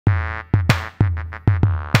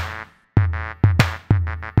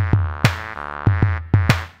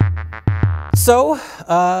So,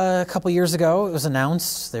 a couple years ago, it was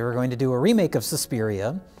announced they were going to do a remake of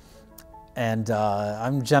Suspiria. And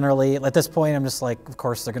I'm generally, at this point, I'm just like, of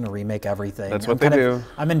course they're going to remake everything. That's what they do.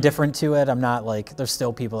 I'm indifferent to it. I'm not like, there's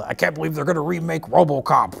still people, I can't believe they're going to remake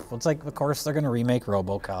RoboCop. It's like, of course they're going to remake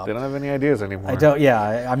RoboCop. They don't have any ideas anymore. I don't,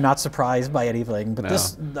 yeah, I'm not surprised by anything. But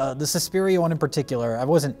no. The Suspiria one in particular, I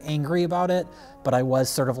wasn't angry about it, but I was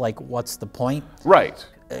sort of like, what's the point? Right.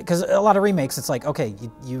 Because a lot of remakes, it's like, okay,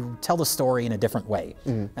 you tell the story in a different way.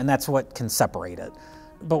 And that's what can separate it.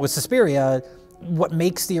 But with Suspiria, what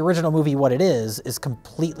makes the original movie what it is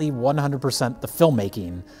completely 100% the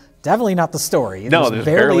filmmaking. Definitely not the story. No, there's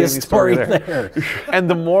barely a story there. And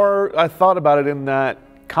the more I thought about it in that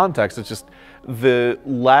context, it's just the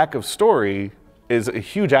lack of story is a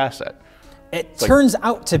huge asset. It turns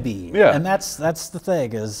out to be. Yeah. And that's the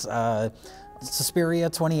thing is Suspiria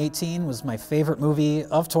 2018 was my favorite movie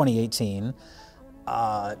of 2018.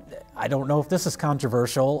 I don't know if this is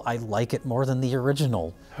controversial. I like it more than the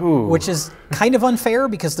original, which is kind of unfair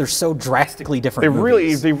because they're so drastically different.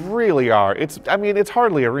 They really are. I mean, it's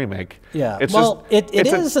hardly a remake. Yeah. It's it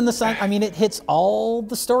is in the sense. I mean, it hits all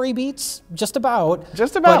the story beats, just about.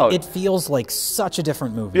 Just about. But it feels like such a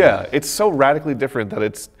different movie. Yeah, it's so radically different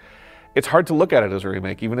that it's hard to look at it as a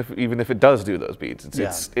remake, even if it does do those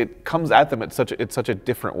beats. It comes at them at such a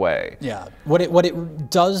different way. Yeah. What it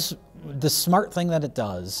does. The smart thing that it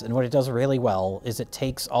does, and what it does really well, is it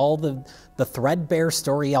takes all the threadbare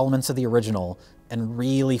story elements of the original and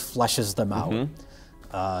really fleshes them out.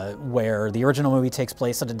 Where the original movie takes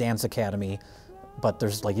place at a dance academy, but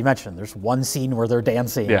there's, like you mentioned, there's one scene where they're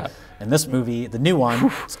dancing. Yeah. And this movie, the new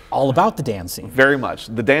one, is all about the dancing. Very much.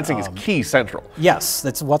 The dancing is key central. Yes,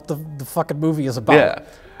 that's what the fucking movie is about. Yeah.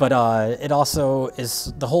 But it also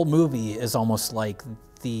is, the whole movie is almost like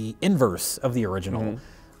the inverse of the original.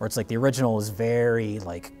 Where it's like the original is very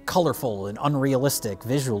like colorful and unrealistic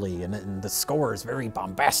visually, and the score is very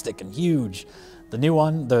bombastic and huge. The new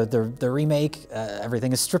one, the remake,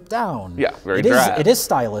 everything is stripped down. Yeah, very drab. It is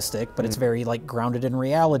stylistic, but it's very like grounded in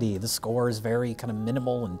reality. The score is very kind of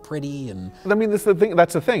minimal and pretty, and I mean, that's the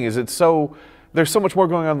thing is there's so much more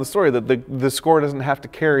going on in the story that the score doesn't have to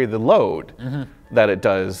carry the load that it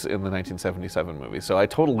does in the 1977 movie. So I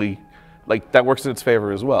totally. Like, that works in its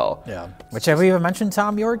favor as well. Yeah. Which, have we even mentioned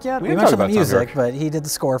Tom York yet? We mentioned the music, but he did the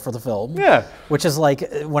score for the film. Yeah. Which is like,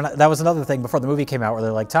 that was another thing before the movie came out where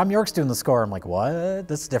they're like, Tom York's doing the score. I'm like, what?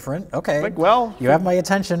 That's different. Okay. Like, well. You have my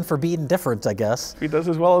attention for being different, I guess. If he does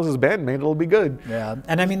as well as his bandmate, it'll be good. Yeah.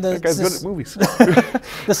 And I mean, that guy's good at movies. The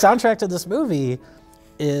soundtrack to this movie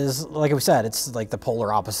is, like we said, it's like the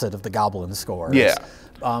polar opposite of the Goblin score. Yeah.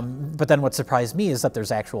 But then what surprised me is that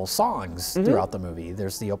there's actual songs throughout the movie.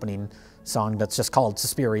 There's the opening song that's just called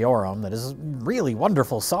Suspiriorum that is a really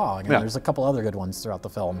wonderful song, and there's a couple other good ones throughout the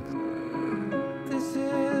film. This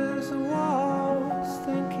is what I was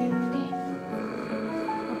thinking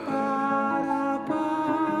about our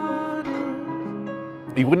bodies.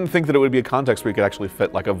 You wouldn't think that it would be a context where you could actually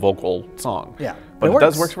fit like a vocal song. Yeah. But it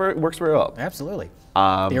does works very well. Absolutely.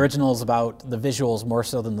 The original is about the visuals more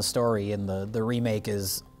so than the story, and the remake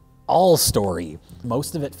is all story.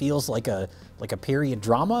 Most of it feels like a period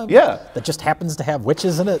drama that just happens to have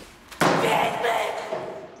witches in it.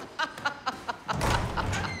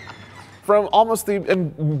 From almost the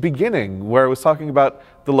beginning, where it was talking about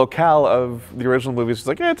the locale of the original movie, it's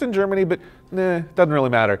like, yeah, it's in Germany, but nah, doesn't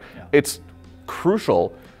really matter. Yeah. It's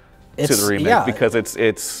crucial to the remake because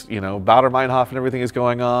it's you know, Baader-Meinhof and everything is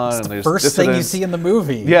going on. It's and the first thing you see in the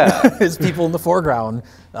movie. Yeah. Is people in the foreground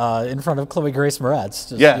in front of Chloe Grace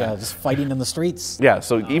Moretz, just fighting in the streets. Yeah,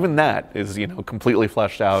 so even that is, you know, completely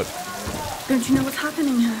fleshed out. Don't you know what's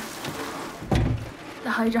happening here? The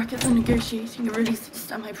hijackers are negotiating a release of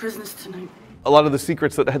semi-prisoners tonight. A lot of the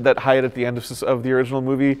secrets that hide at the end of the original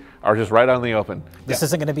movie are just right out in the open. This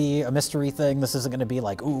isn't going to be a mystery thing. This isn't going to be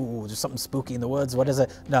like, ooh, there's something spooky in the woods. What is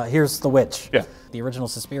it? No, here's the witch. Yeah. The original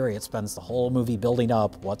Suspiria, it spends the whole movie building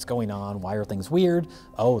up. What's going on? Why are things weird?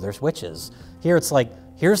 Oh, there's witches. Here it's like,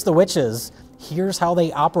 here's the witches. Here's how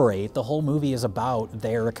they operate. The whole movie is about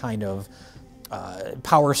their kind of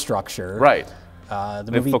power structure. Right.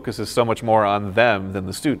 The movie focuses so much more on them than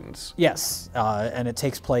the students. Yes, and it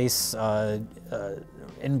takes place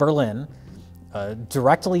in Berlin,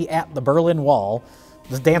 directly at the Berlin Wall.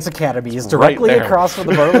 The dance academy is directly across from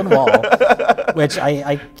the Berlin Wall, which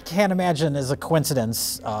I can't imagine is a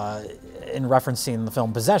coincidence in referencing the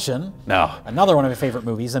film Possession. No. Another one of my favorite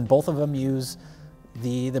movies, and both of them use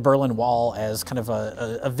the Berlin Wall as kind of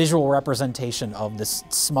a visual representation of this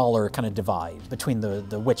smaller kind of divide between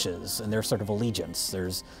the witches and their sort of allegiance.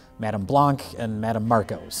 There's Madame Blanc and Madame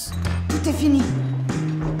Marcos. Tout est fini.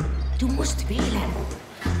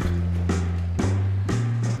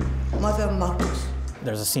 Mother Marcos.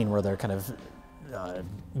 There's a scene where they're kind of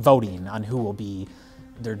voting on who will be.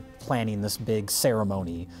 They're planning this big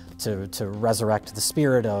ceremony to resurrect the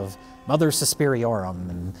spirit of Mother Suspiriorum,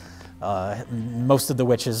 and most of the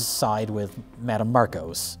witches side with Madame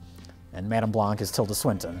Marcos, and Madame Blanc is Tilda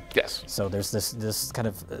Swinton. Yes. So there's this kind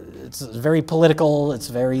of it's very political. It's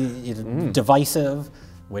very divisive,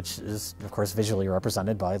 which is of course visually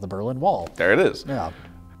represented by the Berlin Wall. There it is. Yeah.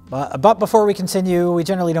 But before we continue, we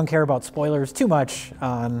generally don't care about spoilers too much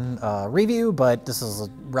on review, but this is a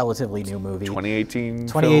relatively new movie. 2018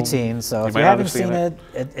 2018, so if you haven't seen it,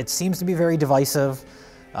 it seems to be very divisive.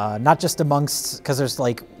 Not just amongst, because there's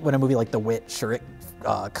like, when a movie like The Witch or It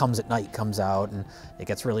Comes at Night comes out, and it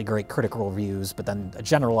gets really great critical reviews, but then a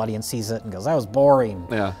general audience sees it and goes, that was boring.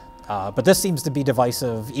 Yeah. But this seems to be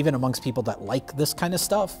divisive even amongst people that like this kind of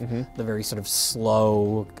stuff. The very sort of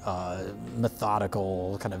slow,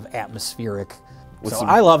 methodical, kind of atmospheric. So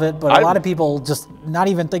I love it, but a lot of people just not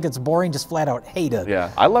even think it's boring, just flat out hate it.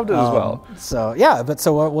 Yeah, I loved it as well. So yeah,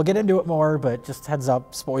 so we'll get into it more, but just heads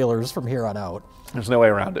up, spoilers from here on out. There's no way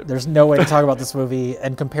around it. There's no way to talk about this movie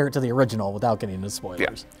and compare it to the original without getting into spoilers.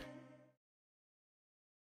 Yeah.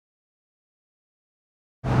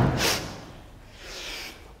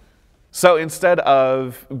 So instead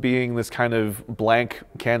of being this kind of blank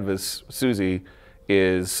canvas, Susie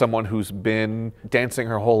is someone who's been dancing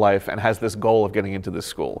her whole life and has this goal of getting into this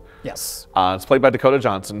school. Yes. It's played by Dakota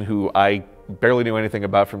Johnson, who I barely knew anything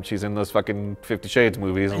about from she's in those fucking 50 Shades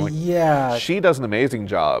movies. I'm like, yeah. She does an amazing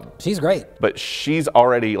job. She's great. But she's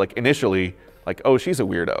already, like, initially, like, oh, she's a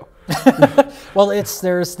weirdo. Well,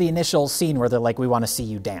 there's the initial scene where they're like, we want to see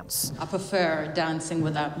you dance. I prefer dancing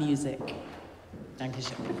without music.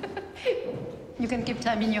 You can keep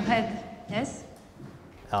time in your head, yes?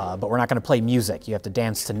 But we're not going to play music. You have to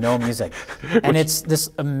dance to no music. And it's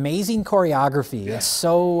this amazing choreography. It's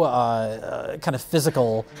so kind of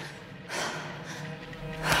physical.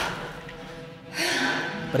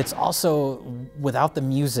 But it's also, without the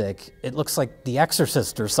music, it looks like The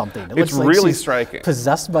Exorcist or something. It looks it's like really she's striking.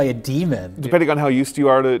 Possessed by a demon. Depending on how used you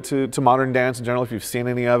are to modern dance in general, if you've seen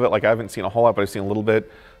any of it, like I haven't seen a whole lot, but I've seen a little bit,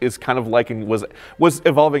 is kind of like, was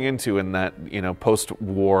evolving into in that, you know,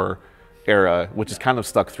 post-war era, which is kind of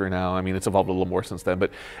stuck through now. I mean, it's evolved a little more since then,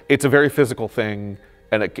 but it's a very physical thing,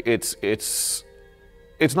 and it's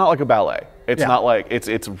not like a ballet. It's not like,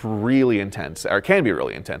 it's really intense, or it can be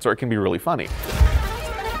really intense, or it can be really funny.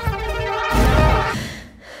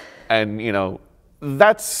 And, you know,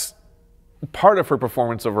 that's part of her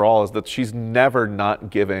performance overall, is that she's never not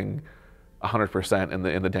giving 100%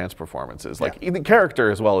 in the dance performances, like in the character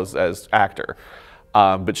as well as actor.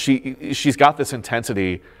 But she's got this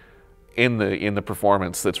intensity in the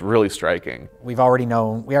performance that's really striking. We already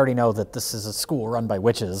know that this is a school run by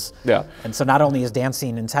witches. Yeah. And so not only is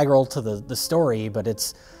dancing integral to the story,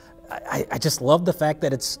 but I just love the fact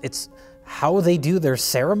that it's how they do their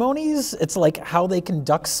ceremonies. It's like how they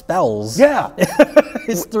conduct spells. Yeah.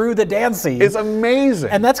 It's through the dancing. It's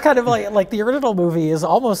amazing. And that's kind of like the original movie is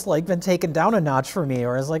almost like been taken down a notch for me,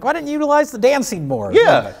 or it's like, why didn't you utilize the dancing more?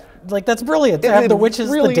 Yeah. Like that's brilliant. To have the witches,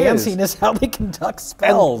 really the dancing is how they conduct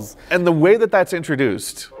spells. And the way that that's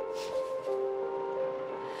introduced.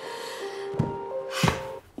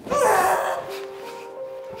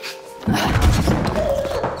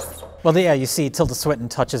 Well, yeah, you see Tilda Swinton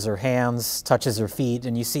touches her hands, touches her feet,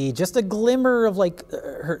 and you see just a glimmer of like,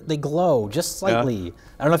 they glow just slightly. Yeah.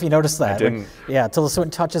 I don't know if you noticed that. I didn't. Yeah, Tilda Swinton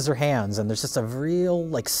touches her hands, and there's just a real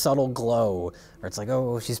like subtle glow, where it's like,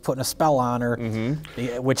 oh, she's putting a spell on her,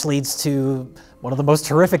 which leads to one of the most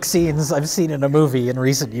horrific scenes I've seen in a movie in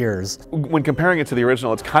recent years. When comparing it to the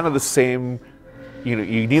original, it's kind of the same. You know,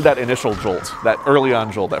 you need that initial jolt, that early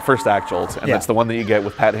on jolt, that first act jolt, and that's the one that you get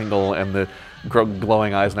with Pat Hingle and the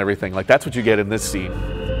glowing eyes and everything. Like that's what you get in this scene.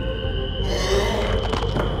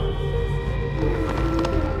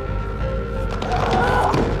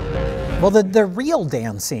 Well, the real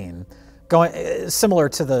dance scene, similar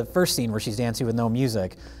to the first scene where she's dancing with no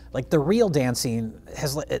music, like the real dancing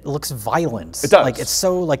it looks violent. It does. Like it's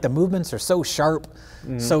so like the movements are so sharp.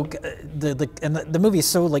 So the movie is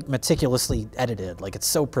so like meticulously edited. Like it's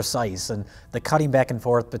so precise, and the cutting back and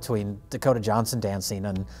forth between Dakota Johnson dancing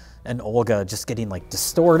and Olga just getting like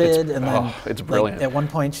distorted, and then it's brilliant. Like, at one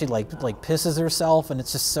point she like pisses herself, and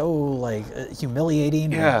it's just so like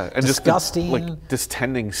humiliating. Yeah, and disgusting. Just like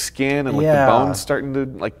distending skin and like the bones starting to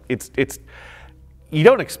like it's. you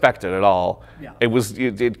don't expect it at all. Yeah.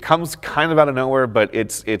 It comes kind of out of nowhere, but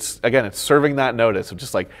it's again, it's serving that notice of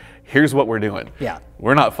just like, here's what we're doing. Yeah.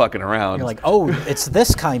 We're not fucking around. You're like, oh, it's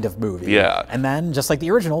this kind of movie. Yeah. And then, just like the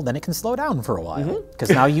original, then it can slow down for a while. Because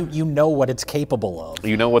now you know what it's capable of.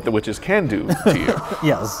 You know what the witches can do to you.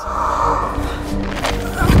 Yes.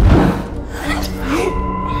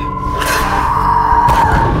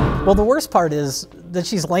 Well, the worst part is that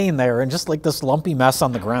she's laying there and just like this lumpy mess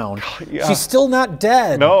on the ground. Yeah. She's still not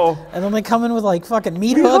dead. No. And then they come in with like fucking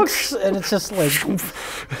meat hooks, and it's just like,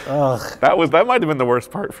 ugh. That might have been the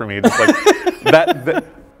worst part for me. Just like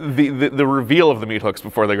the reveal of the meat hooks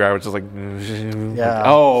before they grab it, just like, Yeah.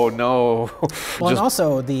 oh no. Well, and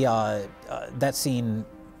also the that scene,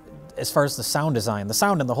 as far as the sound design, the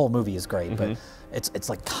sound in the whole movie is great, but it's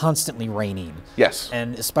like constantly raining. Yes.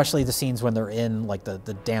 And especially the scenes when they're in like the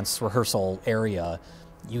dance rehearsal area,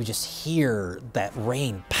 you just hear that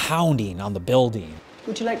rain pounding on the building.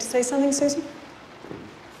 Would you like to say something, Susie?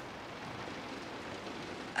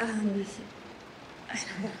 I don't know.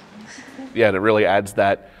 Yeah, and it really adds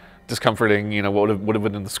that discomforting, you know, what would have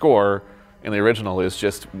been in the score in the original is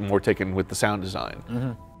just more taken with the sound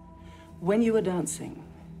design. When you were dancing,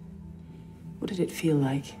 what did it feel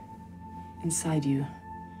like inside you,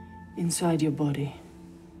 inside your body?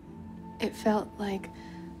 It felt like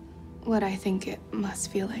what I think it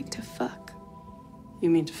must feel like to fuck. You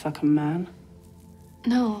mean to fuck a man?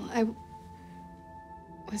 No, I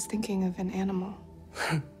was thinking of an animal.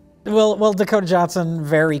 Well, Dakota Johnson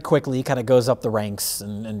very quickly kind of goes up the ranks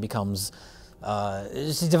and becomes,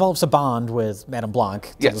 she develops a bond with Madame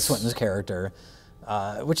Blanc, Tilda Swinton's character,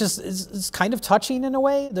 which is kind of touching in a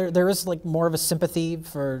way. There is like more of a sympathy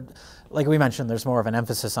for, like we mentioned, there's more of an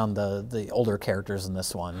emphasis on the older characters in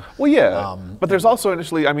this one. Well, yeah, but there's also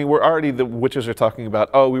initially, I mean, the witches are talking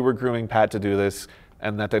about, oh, we were grooming Pat to do this,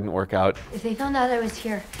 and that didn't work out. If they found out I was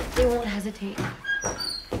here, they won't hesitate.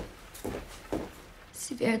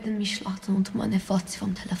 Sie werden mich schlachten und meine Fotze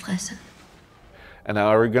vom Teller fressen. And now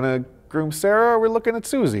are we gonna groom Sarah, or are we looking at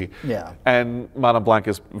Susie? Yeah. And Madame Blanc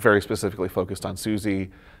is very specifically focused on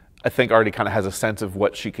Susie. I think already kind of has a sense of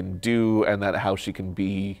what she can do and that how she can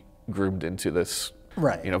be groomed into this,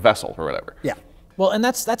 you know, vessel or whatever. Yeah. Well, and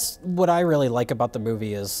that's what I really like about the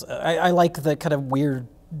movie is I like the kind of weird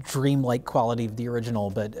dreamlike quality of the original,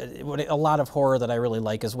 but a lot of horror that I really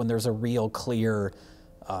like is when there's a real clear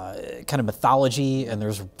kind of mythology and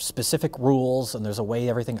there's specific rules and there's a way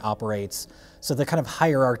everything operates. So the kind of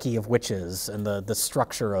hierarchy of witches and the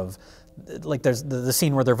structure of, like there's the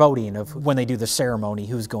scene where they're voting of when they do the ceremony,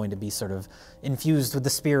 who's going to be sort of infused with the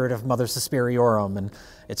spirit of Mother Susperiorum, and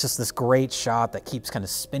it's just this great shot that keeps kind of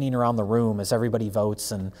spinning around the room as everybody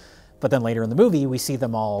votes. But then later in the movie, we see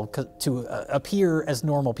them all to appear as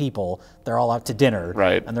normal people. They're all out to dinner,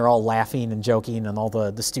 right? And they're all laughing and joking, and all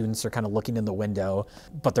the students are kind of looking in the window,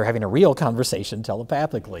 but they're having a real conversation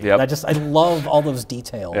telepathically. Yep. And I love all those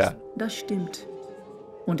details. Yeah. Das stimmt.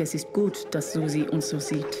 Und es ist gut, dass Susi uns so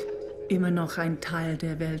sieht. Immer noch ein Teil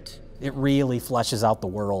der Welt. It really fleshes out the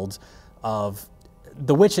world of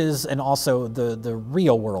the witches and also the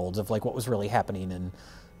real world of like what was really happening in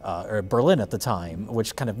Berlin at the time,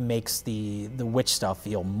 which kind of makes the witch stuff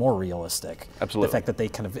feel more realistic. Absolutely. The fact that they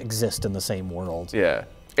kind of exist in the same world. Yeah.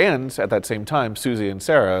 And at that same time, Susie and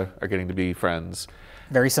Sarah are getting to be friends.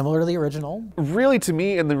 Very similar to the original. Really, to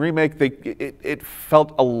me, in the remake, it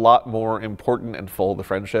felt a lot more important and full, the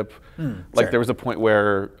friendship. Like there was a point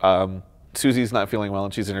where Susie's not feeling well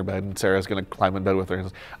and she's in her bed and Sarah's going to climb in bed with her and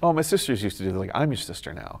says, oh, my sisters used to do that. Like, I'm your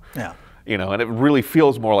sister now. Yeah. You know, and it really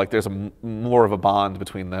feels more like there's more of a bond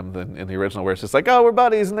between them than in the original, where it's just like, oh, we're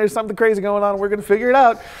buddies and there's something crazy going on and we're going to figure it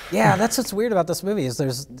out. Yeah, that's what's weird about this movie is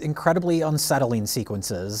there's incredibly unsettling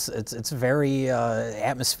sequences. It's very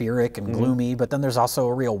atmospheric and gloomy, but then there's also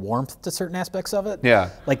a real warmth to certain aspects of it.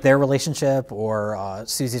 Yeah. Like their relationship or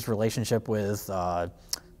Susie's relationship with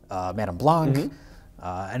Madame Blanc.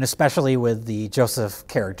 And especially with the Joseph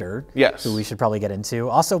character, who we should probably get into,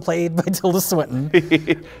 also played by Tilda Swinton.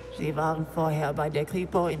 Sie waren vorher bei der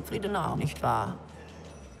Kripo in Friedenau, nicht wahr?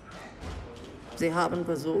 Sie haben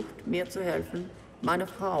versucht, mir zu helfen, meine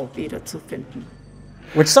Frau wiederzufinden.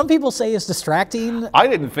 Which some people say is distracting. I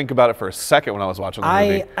didn't think about it for a second when I was watching the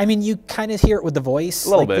movie. I mean, you kind of hear it with the voice. A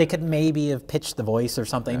little bit. They could maybe have pitched the voice or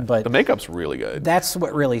something, but the makeup's really good. That's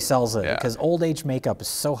what really sells it, because old age makeup is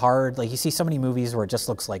so hard. Like you see so many movies where it just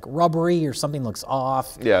looks like rubbery or something looks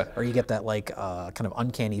off. Yeah. Or you get that like kind of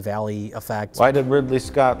uncanny valley effect. Why did Ridley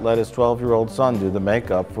Scott let his 12-year-old son do the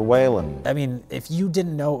makeup for Wayland? I mean, if you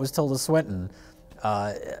didn't know it was Tilda Swinton,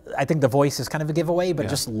 I think the voice is kind of a giveaway, but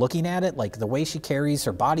just looking at it, like the way she carries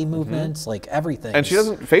her body movements, like everything. And she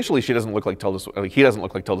doesn't, facially, she doesn't look like Tilda Swinton. Like, he doesn't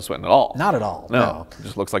look like Tilda Swinton at all. Not at all. No. He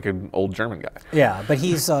just looks like an old German guy. Yeah, but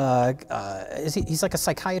he's like a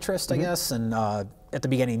psychiatrist, I guess. And at the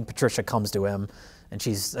beginning, Patricia comes to him, and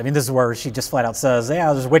this is where she just flat out says,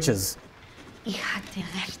 "Yeah, there's witches." Ich hatte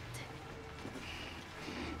recht.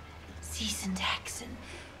 Sie sind Hexen.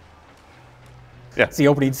 Yeah. It's the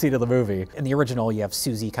opening scene of the movie. In the original, you have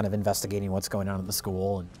Susie kind of investigating what's going on at the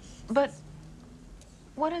school. But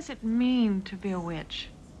what does it mean to be a witch?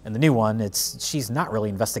 In the new one, she's not really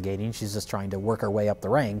investigating. She's just trying to work her way up the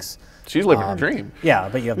ranks. She's living her dream. Yeah,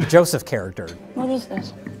 but you have the Joseph character. What is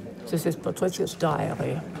this? This is Patricia's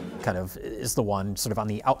diary. Kind of is the one sort of on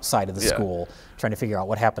the outside of the school, trying to figure out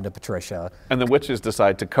what happened to Patricia. And the witches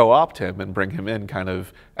decide to co-opt him and bring him in kind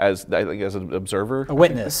of as, I think, as an observer. A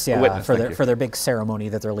witness, yeah, a witness, for their big ceremony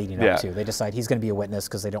that they're leading up to. They decide he's going to be a witness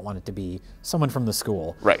because they don't want it to be someone from the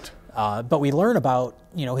school. Right. But we learn about,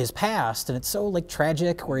 his past, and it's so like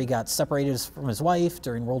tragic, where he got separated from his wife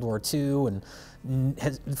during World War II, and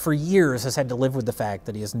for years has had to live with the fact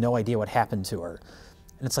that he has no idea what happened to her.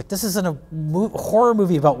 And it's like, this isn't a horror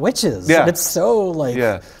movie about witches. Yeah. And it's so,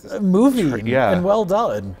 moving and well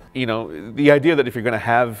done. The idea that if you're going to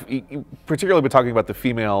have, particularly we're talking about the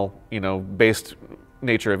female, based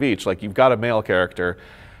nature of each, like you've got a male character,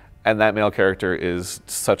 and that male character is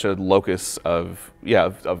such a locus of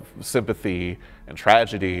sympathy and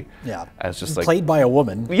tragedy. Yeah. As just like played by a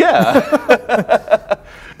woman. Yeah.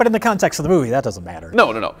 But in the context of the movie, that doesn't matter.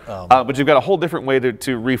 No. But you've got a whole different way to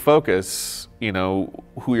refocus,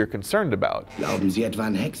 who you're concerned about. Glauben Sie etwa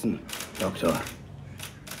an Hexen, Doktor?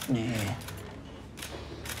 Nee.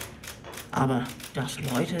 Aber dass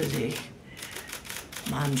Leute sich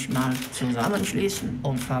manchmal zusammenschließen,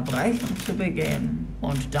 Verbrechen zu begehen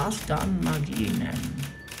und das dann Magie nennen.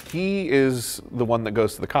 He is the one that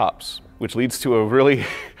goes to the cops, which leads to a really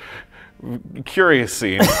curious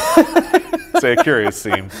scene. Say a curious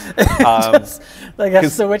scene. I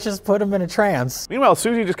guess the witches put him in a trance. Meanwhile,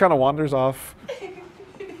 Susie just kind of wanders off.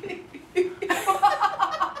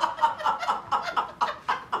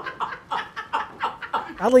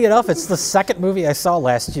 Oddly enough, it's the second movie I saw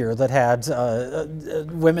last year that had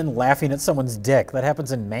women laughing at someone's dick. That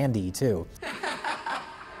happens in Mandy, too.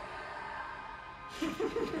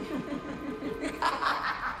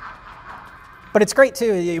 But it's great,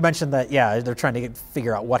 too. You mentioned that, they're trying to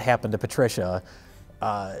figure out what happened to Patricia.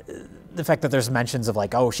 The fact that there's mentions of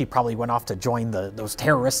she probably went off to join those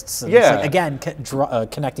terrorists. And it's again,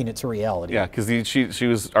 connecting it to reality. Yeah, because she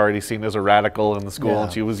was already seen as a radical in the school,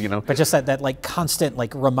 and she was, But just that constant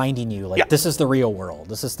reminding you, this is the real world.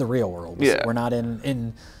 This is the real world. We're not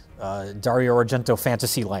in Dario Argento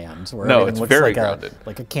fantasy land. Where no, it's very grounded.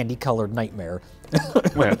 Like a candy-colored nightmare.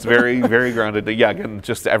 Yeah, it's very, very grounded. Yeah, again,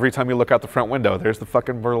 just every time you look out the front window, there's the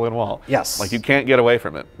fucking Berlin Wall. Yes. Like, you can't get away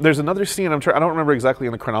from it. There's another scene, I don't remember exactly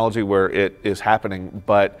in the chronology where it is happening,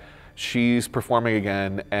 but she's performing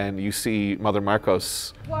again, and you see Mother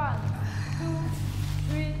Marcos. 1, 2,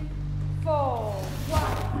 3, 4,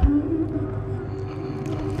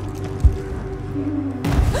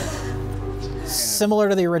 1. Similar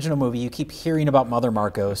to the original movie, you keep hearing about Mother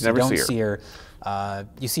Marcos. Never you don't see her.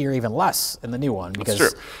 You see her even less in the new one,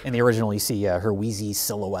 because in the original you see her wheezy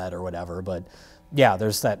silhouette or whatever. But yeah,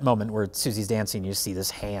 there's that moment where Susie's dancing, you see this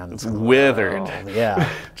hand. It's withered. Yeah.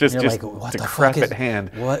 just like, what decrepit hand.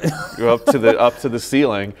 What? Go up to the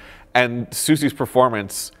ceiling, and Susie's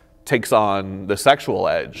performance takes on the sexual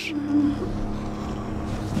edge.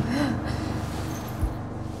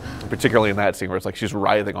 Particularly in that scene where it's like she's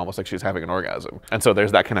writhing almost like she's having an orgasm. And so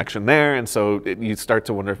there's that connection there, and so you start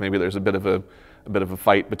to wonder if maybe there's a bit of a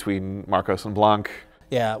fight between Marcos and Blanc.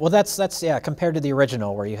 Yeah, well that's compared to the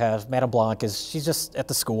original, where you have Madame Blanc she's just at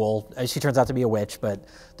the school. She turns out to be a witch, but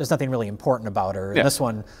there's nothing really important about her. In this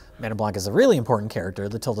one, Madame Blanc is a really important character,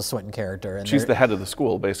 the Tilda Swinton character. And she's the head of the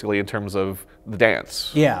school, basically, in terms of the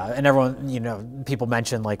dance. Yeah, and everyone, people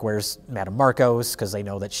mention where's Madame Marcos, because they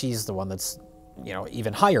know that she's the one that's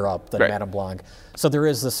even higher up than Madame Blanc. So there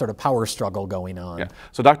is this sort of power struggle going on. Yeah.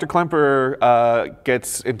 So Dr. Klemper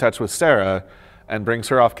gets in touch with Sarah and brings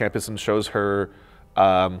her off campus and shows her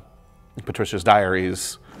Patricia's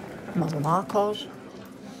diaries. Mother Marcos,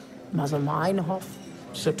 Mother Meinhof,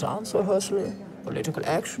 the dance rehearsal, political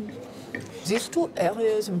action. These two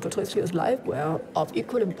areas in Patricia's life were of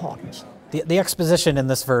equal importance. The exposition in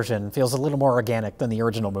this version feels a little more organic than the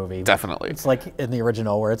original movie. Definitely. It's like in the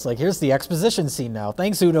original where it's like, here's the exposition scene now.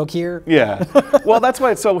 Thanks, Udo Kier. Yeah. Well, that's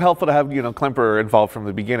why it's so helpful to have, Klemper involved from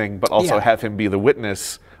the beginning, but also have him be the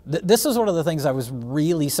witness This is one of the things I was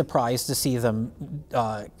really surprised to see them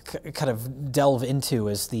kind of delve into,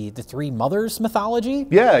 is the three mothers mythology.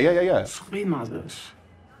 Yeah. Three mothers,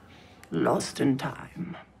 lost in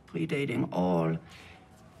time, predating all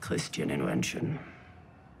Christian invention.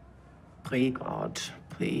 Pre-God,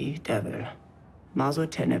 pre-devil. Mother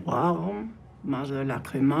Tenebrarum, Mother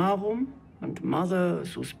Lacrimarum, and Mother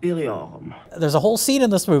Suspiriorum. There's a whole scene in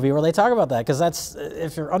this movie where they talk about that, because that's,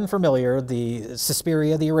 if you're unfamiliar, the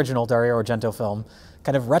Suspiria, the original Dario Argento film,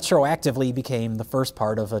 kind of retroactively became the first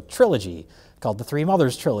part of a trilogy called the Three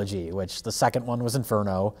Mothers Trilogy, which the second one was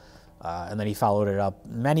Inferno, and then he followed it up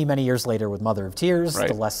many, many years later with Mother of Tears. Right.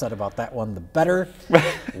 The less said about that one, the better.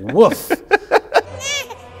 Woof.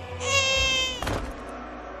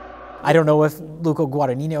 I don't know if Luca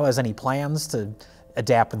Guadagnino has any plans to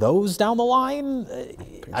adapt those down the line.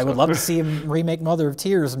 I would love to see him remake Mother of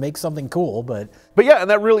Tears and make something cool, but yeah, and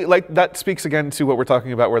that really, like, that speaks again to what we're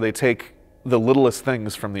talking about, where they take the littlest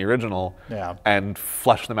things from the original and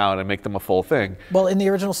flesh them out and make them a full thing. Well, in the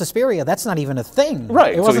original Suspiria, that's not even a thing.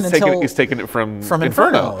 Right. It wasn't until he's taken it from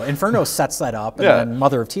Inferno. Inferno sets that up, and then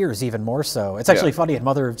Mother of Tears even more so. It's actually funny, in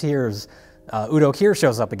Mother of Tears, Udo Kier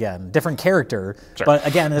shows up again, different character, but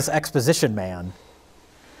again, this exposition man.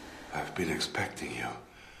 I've been expecting you.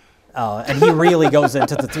 And he really goes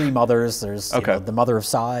into the three mothers. There's you know, the Mother of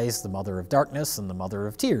Sighs, the Mother of Darkness, and the Mother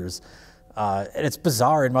of Tears. And it's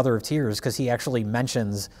bizarre in Mother of Tears because he actually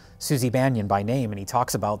mentions Susie Bannion by name, and he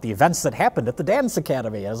talks about the events that happened at the dance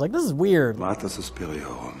academy. I was like, this is weird. Mater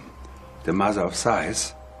Suspiriorum, the Mother of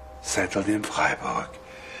Sighs, settled in Freiburg.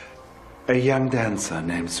 A young dancer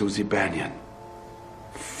named Susie Bannion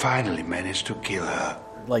finally managed to kill her.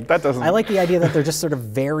 Like, that doesn't... I like the idea that they're just sort of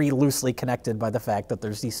very loosely connected by the fact that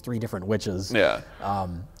there's these three different witches. Yeah.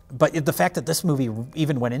 But the fact that this movie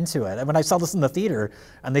even went into it, and when I saw this in the theater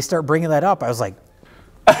and they start bringing that up, I was like,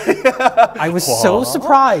 I was so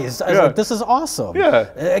surprised. I was like, this is awesome.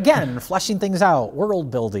 Yeah. Again, fleshing things out,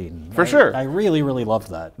 world building. For sure. I really, really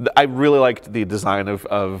loved that. I really liked the design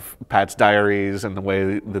of Pat's diaries and the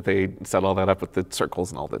way that they set all that up with the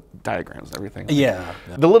circles and all the diagrams and everything. Yeah.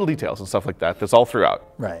 The little details and stuff like that, that's all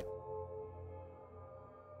throughout. Right.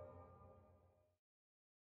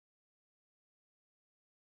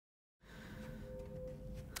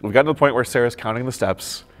 We've gotten to the point where Sarah's counting the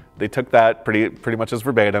steps. They took that pretty much as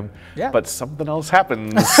verbatim, but something else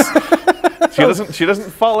happens. she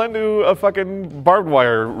doesn't fall into a fucking barbed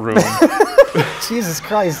wire room. Jesus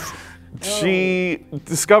Christ. She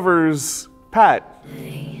discovers Pat.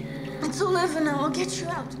 It's all over now. I'll get you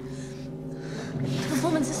out. The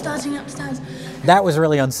performance is starting upstairs. That was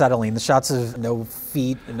really unsettling. The shots of no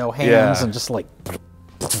feet, no hands, and just like...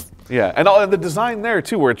 Yeah, and the design there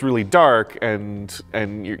too, where it's really dark and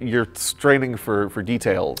you're straining for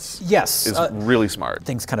details. Yes, is really smart.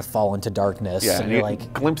 Things kind of fall into darkness. Yeah, and you're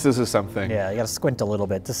like glimpses of something. Yeah, you got to squint a little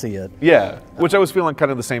bit to see it. Yeah, which I was feeling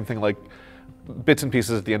kind of the same thing, like bits and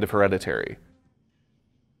pieces at the end of Hereditary.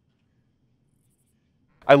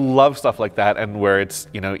 I love stuff like that, and where it's,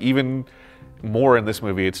 you know, even more in this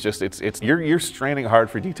movie, it's you're straining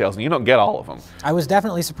hard for details, and you don't get all of them. I was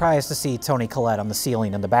definitely surprised to see Toni Collette on the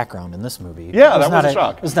ceiling in the background in this movie. Yeah, that was a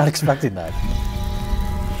shock. I was not expecting that.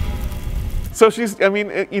 So she's, I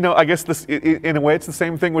mean, you know, I guess this, in a way, it's the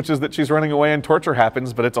same thing, which is that she's running away and torture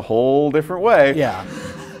happens, but it's a whole different way. Yeah.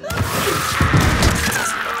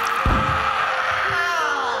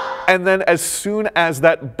 And then as soon as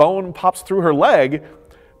that bone pops through her leg,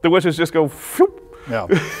 the witches just go, whoop. Yeah.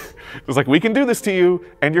 It was like, we can do this to you,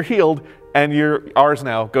 and you're healed, and you're ours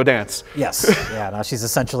now. Go dance. Yes. Yeah. Now she's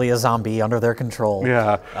essentially a zombie under their control.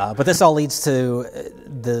 Yeah. But this all leads to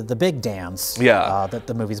the big dance. Yeah. That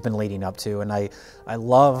the movie's been leading up to, and I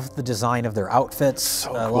love the design of their outfits.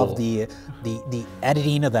 So I love the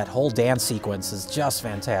editing of that whole dance sequence is just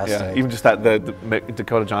fantastic. Yeah. Even just that the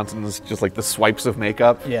Dakota Johnson's just like the swipes of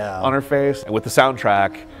makeup on her face, and with the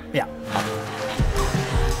soundtrack. Yeah.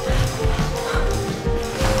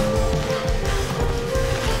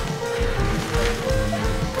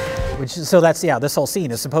 So that's, this whole scene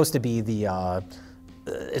is supposed to be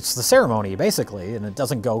it's the ceremony, basically, and it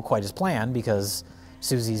doesn't go quite as planned because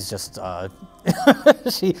Susie's just,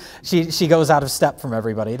 she goes out of step from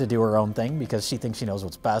everybody to do her own thing because she thinks she knows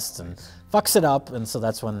what's best and fucks it up, and so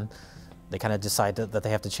that's when they kind of decide that they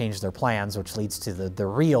have to change their plans, which leads to the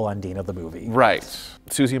real ending of the movie. Right.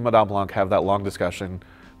 Susie and Madame Blanc have that long discussion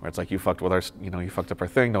where it's like, you fucked with our, you fucked up our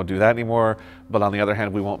thing, don't do that anymore, but on the other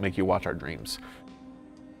hand, we won't make you watch our dreams.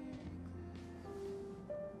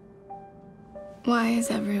 Why is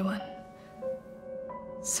everyone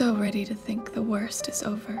so ready to think the worst is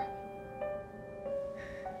over?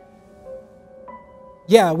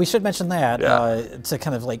 Yeah, we should mention that Yeah. to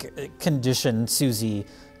kind of like condition Susie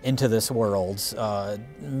into this world.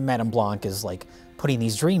 Madame Blanc is like putting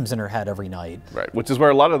these dreams in her head every night. Right, which is where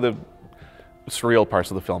a lot of the surreal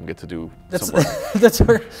parts of the film get to do some work. That's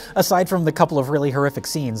where, aside from the couple of really horrific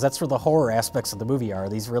scenes, that's where the horror aspects of the movie are.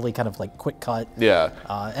 These really kind of like quick cut. Yeah.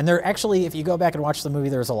 And they're actually, if you go back and watch the movie,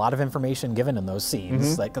 there's a lot of information given in those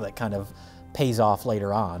scenes that kind of pays off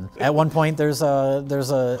later on. At one point, there's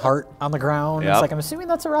a heart on the ground. Yep. It's like, I'm assuming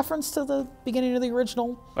that's a reference to the beginning of the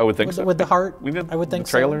original. I would think so. With the heart, I would think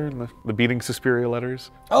the trailer and the beating Suspiria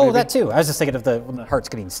letters. Oh, maybe. that too. I was just thinking of when the heart's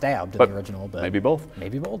getting stabbed in the original. But maybe both.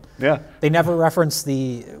 Maybe both. Yeah. They never reference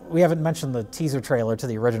we haven't mentioned the teaser trailer to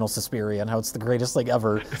the original Suspiria and how it's the greatest thing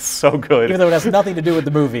ever. It's so good. Even though it has nothing to do with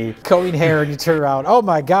the movie. Combing hair and you turn around, oh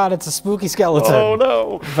my God, it's a spooky skeleton. Oh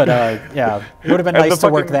no. But yeah, it would have been nice to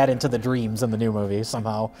work that into the dreams in the new movie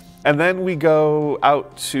somehow. And then we go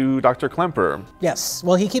out to Dr. Klemper. Yes.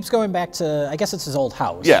 Well, he keeps going back to, I guess it's his old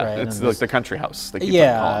house, Yeah, right? it's like the country house. They keep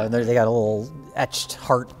yeah, and they got a little etched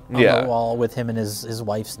heart on Yeah. the wall with him and his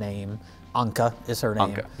wife's name. Anka is her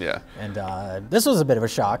name. Anka, yeah. And this was a bit of a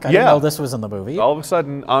shock. I didn't know this was in the movie. All of a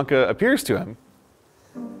sudden, Anka appears to him.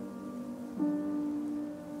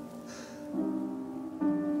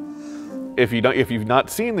 If you've not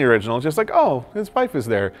seen the original, it's just like, oh, his wife is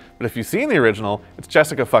there. But if you've seen the original, it's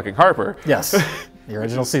Jessica fucking Harper. Yes, the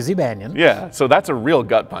original Susie Bannion. Yeah, so that's a real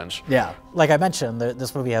gut punch. Yeah, like I mentioned,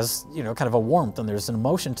 this movie has kind of a warmth and there's an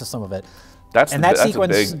emotion to some of it. That's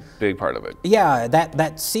sequence, a big part of it. Yeah,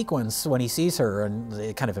 that sequence when he sees her and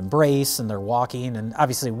they kind of embrace and they're walking, and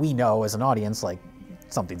obviously we know as an audience like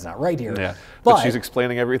something's not right here. Yeah, but she's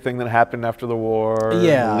explaining everything that happened after the war.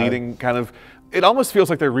 Yeah, leading kind of. It almost feels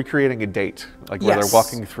like they're recreating a date, like where they're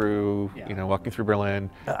walking through, walking through Berlin.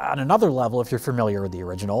 On another level, if you're familiar with the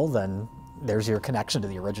original, then there's your connection to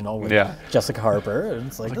the original with Jessica Harper, and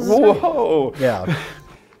it's like, this is whoa, great. Yeah.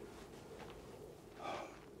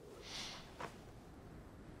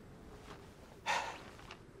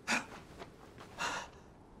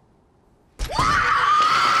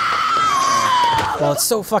 Well, it's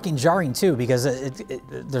so fucking jarring too because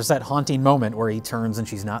there's that haunting moment where he turns and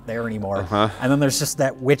she's not there anymore, and then there's just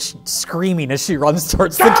that witch screaming as she runs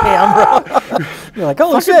towards the camera. You're like,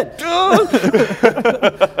 holy shit!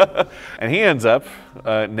 And he ends up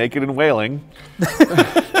naked and wailing,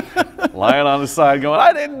 lying on his side, going,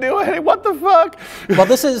 "I didn't do it. What the fuck?" Well,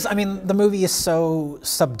 the movie is so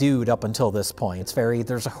subdued up until this point.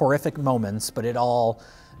 There's horrific moments, but it all.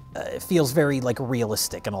 It feels very like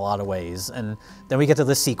realistic in a lot of ways, and then we get to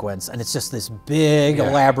this sequence, and it's just this big,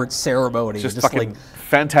 elaborate ceremony. Just fucking like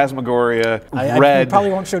phantasmagoria, I probably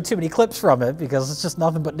won't show too many clips from it because it's just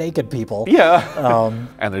nothing but naked people. Yeah.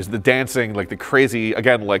 And there's the dancing, like the crazy,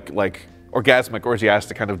 again, like orgasmic,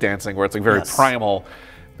 orgiastic kind of dancing, where it's like very primal.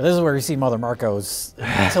 But this is where you see Mother Marcos,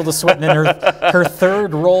 Tilda Swinton in her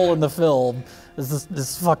third role in the film, is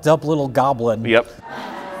this fucked up little goblin. Yep.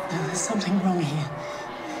 There's something wrong here.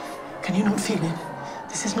 Can you not feel it?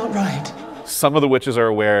 This is not right. Some of the witches are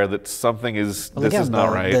aware that something is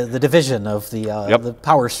not right. The division of the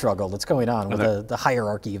power struggle that's going on with the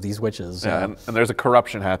hierarchy of these witches. Yeah, and there's a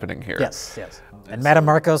corruption happening here. Yes, yes. And Madame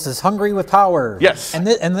Marcos is hungry with power. Yes. And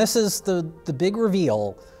this is the big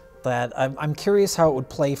reveal that I'm curious how it would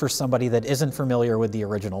play for somebody that isn't familiar with the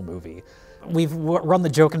original movie. We've run the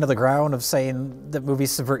joke into the ground of saying that movies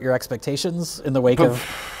subvert your expectations in the wake of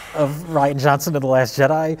Rian Johnson and The Last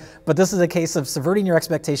Jedi, but this is a case of subverting your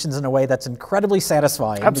expectations in a way that's incredibly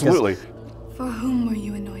satisfying. Absolutely. For whom were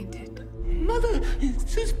you anointed? Mother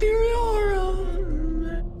Suspiria.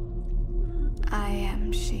 I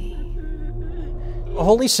am she.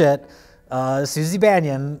 Holy shit. Susie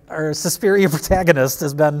Bannion, our Suspiria protagonist,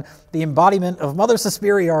 has been the embodiment of Mother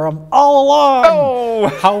Suspiriorum all along.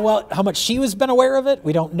 Oh! How much she has been aware of it,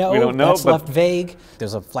 we don't know. We don't know. That's left vague.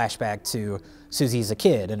 There's a flashback to Susie as a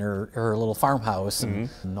kid in her little farmhouse, and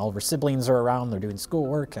all of her siblings are around. They're doing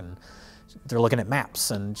schoolwork, and they're looking at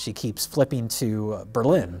maps, and she keeps flipping to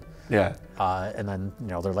Berlin. Yeah. And then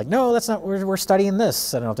they're like, no, that's not. We're studying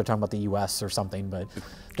this. I don't know if they're talking about the U.S. or something, but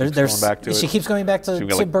she keeps going back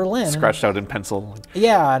to Berlin. Scratched out in pencil.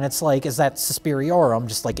 Yeah, and it's like, is that Suspiriorum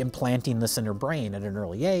just like implanting this in her brain at an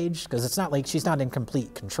early age? Because it's not like she's not in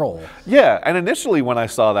complete control. Yeah, and initially when I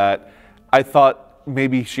saw that, I thought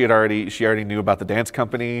maybe she already knew about the dance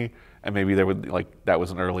company, and maybe that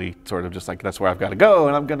was an early sort of just like, that's where I've got to go,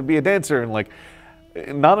 and I'm going to be a dancer, and like.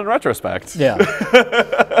 Not in retrospect. Yeah.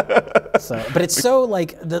 But it's so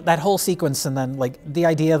like that whole sequence, and then like the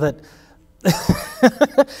idea that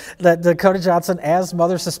that Dakota Johnson as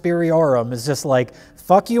Mother Suspiriorum is just like,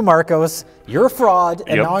 fuck you, Marcos, you're a fraud,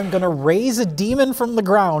 and now I'm going to raise a demon from the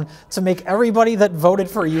ground to make everybody that voted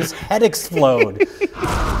for you's head explode.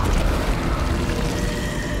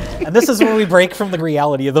 And this is where we break from the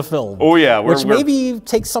reality of the film. Oh, yeah. Which maybe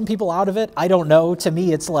takes some people out of it. I don't know. To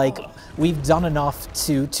me, it's like, we've done enough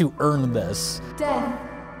to earn this. Death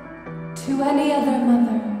to any other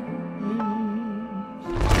mother.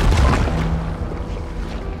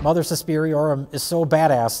 Mother Suspiriorum is so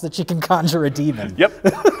badass that she can conjure a demon. Yep.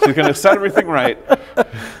 She's going to set everything right.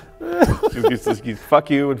 She's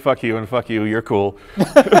fuck you and fuck you and fuck you. You're cool.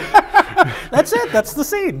 That's it. That's the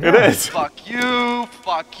scene. It is. Fuck you,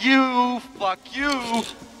 fuck you, fuck you.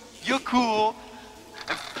 You're cool.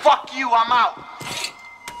 And fuck you, I'm out.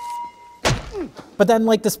 But then,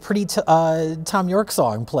 like, this pretty Tom York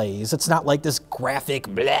song plays. It's not like this graphic,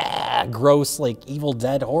 blah, gross, like Evil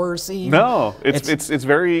Dead horror scene. No, it's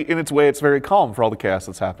very, in its way, it's very calm for all the chaos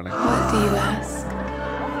that's happening. What do you ask?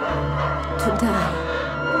 To die.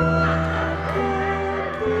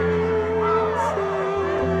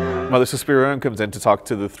 Mother Suspiriorum comes in to talk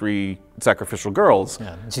to the 3 sacrificial girls.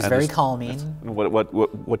 Yeah, she's very calming.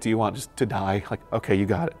 What do you want? Just to die? Like, okay, you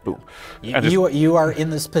got it. Boom. You are in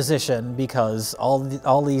this position because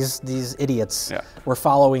all these idiots were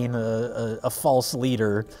following a false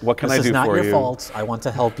leader. What can I do for you? This is not your fault. I want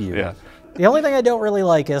to help you. Yeah. The only thing I don't really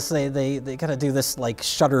like is they kind of do this like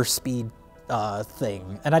shutter speed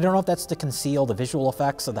thing, and I don't know if that's to conceal the visual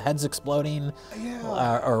effects of the heads exploding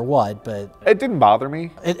or what, but it didn't bother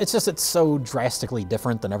me. It's just it's so drastically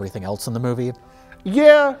different than everything else in the movie.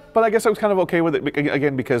 Yeah, but I guess I was kind of okay with it,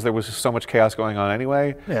 again, because there was just so much chaos going on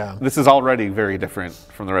anyway. Yeah. This is already very different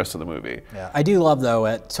from the rest of the movie. Yeah. I do love,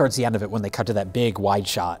 though, towards the end of it, when they cut to that big wide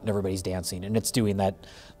shot and everybody's dancing, and it's doing that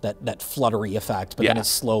fluttery effect, but then it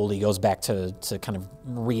slowly goes back to kind of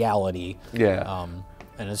reality. Yeah.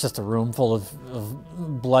 And it's just a room full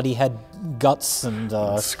of bloody head guts and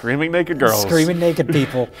screaming naked girls. Screaming naked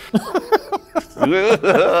people.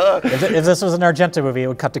 If this was an Argento movie, it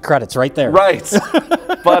would cut to credits right there. Right.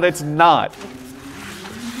 But it's not.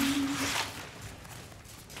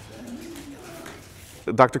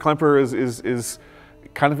 Dr. Klemper is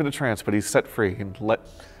kind of in a trance, but he's set free and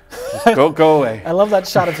go away. I love that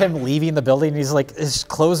shot of him leaving the building. He's like, his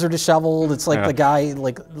clothes are disheveled. It's like the guy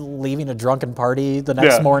like leaving a drunken party the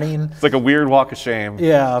next morning. It's like a weird walk of shame.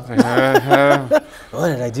 Yeah. What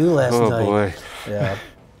did I do last night? Oh boy. Yeah.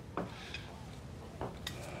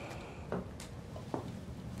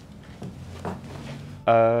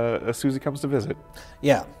 Susie comes to visit.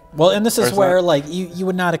 Yeah. Well, and this is where like you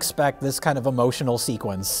would not expect this kind of emotional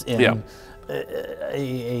sequence in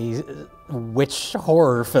a witch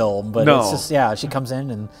horror film, but it's just she comes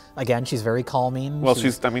in and again she's very calming. Well,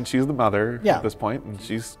 she's the mother at this point, and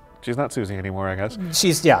she's not Susie anymore, I guess.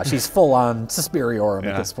 She's full on Suspiriorum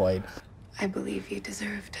at this point. I believe you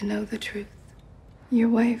deserve to know the truth. Your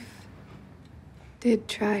wife did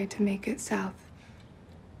try to make it south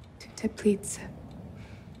to Teplice.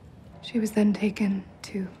 She was then taken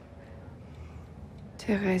to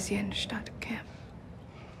Theresienstadt camp.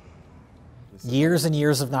 Years and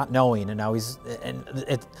years of not knowing, and now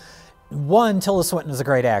one, Tilda Swinton is a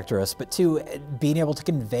great actress, but two, being able to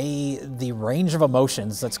convey the range of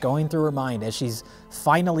emotions that's going through her mind as he's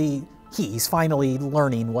finally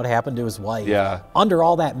learning what happened to his wife. Yeah. Under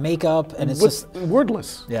all that makeup, and it's just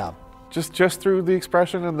wordless. Yeah. Just through the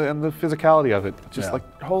expression and the physicality of it, just like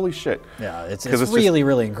holy shit. Yeah, it's really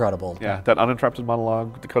really incredible. Yeah, that uninterrupted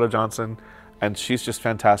monologue, Dakota Johnson, and she's just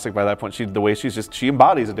fantastic by that point. She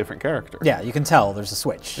embodies a different character. Yeah, you can tell there's a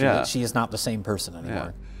switch. Yeah. She is not the same person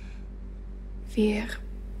anymore. Wir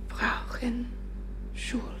brauchen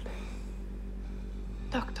Schule.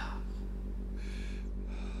 Doktor.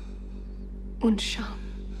 Und Scham.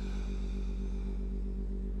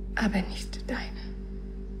 Aber nicht deine.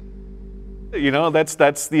 You know, that's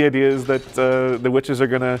the idea, is that the witches are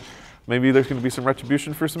gonna, maybe there's gonna be some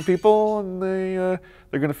retribution for some people, and they're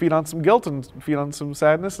gonna feed on some guilt and feed on some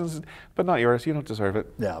sadness, but not yours. You don't deserve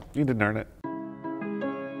it. Yeah, you didn't earn it.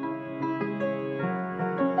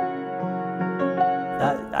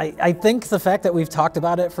 I think the fact that we've talked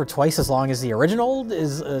about it for twice as long as the original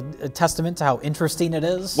is a testament to how interesting it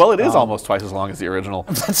is. Well, it is almost twice as long as the original.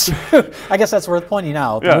 That's true. I guess that's worth pointing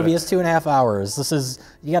out. The movie is 2.5 hours.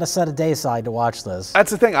 You got to set a day aside to watch this. That's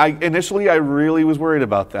the thing. Initially, I really was worried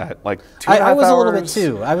about that. Like 2.5 hours. I was a little bit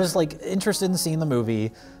too. I was like interested in seeing the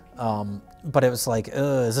movie. but it was like,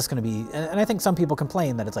 is this going to be? And I think some people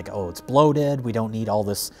complain that it's like, oh, it's bloated. We don't need all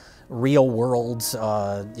this real world,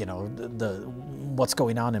 you know, what's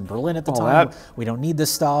going on in Berlin at the time. We don't need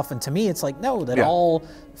this stuff. And to me, it's like, no, that all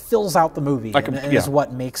fills out the movie and is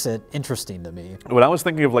what makes it interesting to me. When I was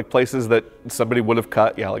thinking of like places that somebody would have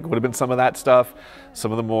cut, like would have been some of that stuff,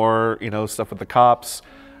 some of the more, you know, stuff with the cops.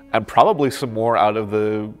 And probably some more out of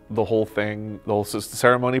the whole thing. The whole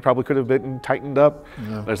ceremony probably could have been tightened up.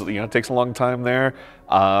 Yeah. There's, you know, it takes a long time there.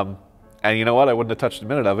 And you know what? I wouldn't have touched a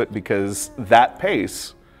minute of it because that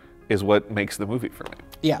pace is what makes the movie for me.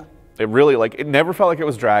 Yeah. It really, like, it never felt like it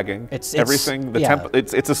was dragging. It's everything. The tempo.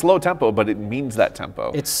 It's a slow tempo, but it means that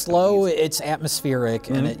tempo. It's slow. It's atmospheric,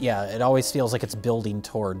 and it always feels like it's building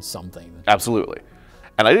towards something. Absolutely.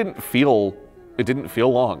 And it didn't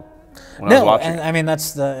feel long. When I was watching. And I mean I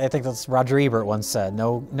think that's Roger Ebert once said.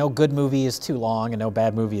 No good movie is too long, and no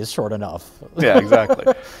bad movie is short enough. Yeah,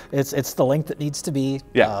 exactly. It's the length it needs to be.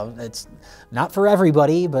 Yeah. It's not for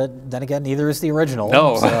everybody, but then again, neither is the original.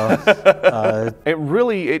 No. So, it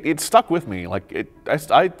really it stuck with me. Like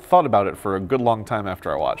I thought about it for a good long time after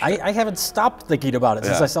I watched it. I haven't stopped thinking about it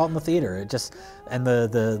since I saw it in the theater. It just and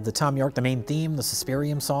the Tom York, the main theme, the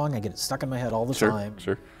Suspiria song, I get it stuck in my head all the time.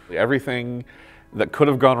 Sure. Everything that could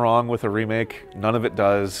have gone wrong with a remake, none of it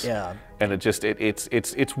does. Yeah. And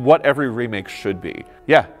it's what every remake should be.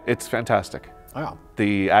 Yeah, it's fantastic. Wow.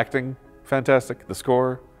 The acting, fantastic. The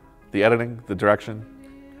score, the editing, the direction,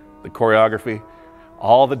 the choreography,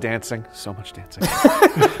 all the dancing. So much dancing.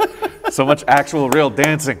 So much actual, real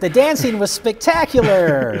dancing. The dancing was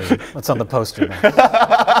spectacular. What's on the poster now?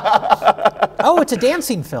 Oh, it's a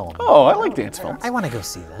dancing film. Oh, I like dance films. I want to go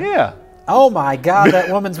see that. Yeah. Oh my God, that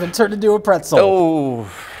woman's been turned into a pretzel. Oh.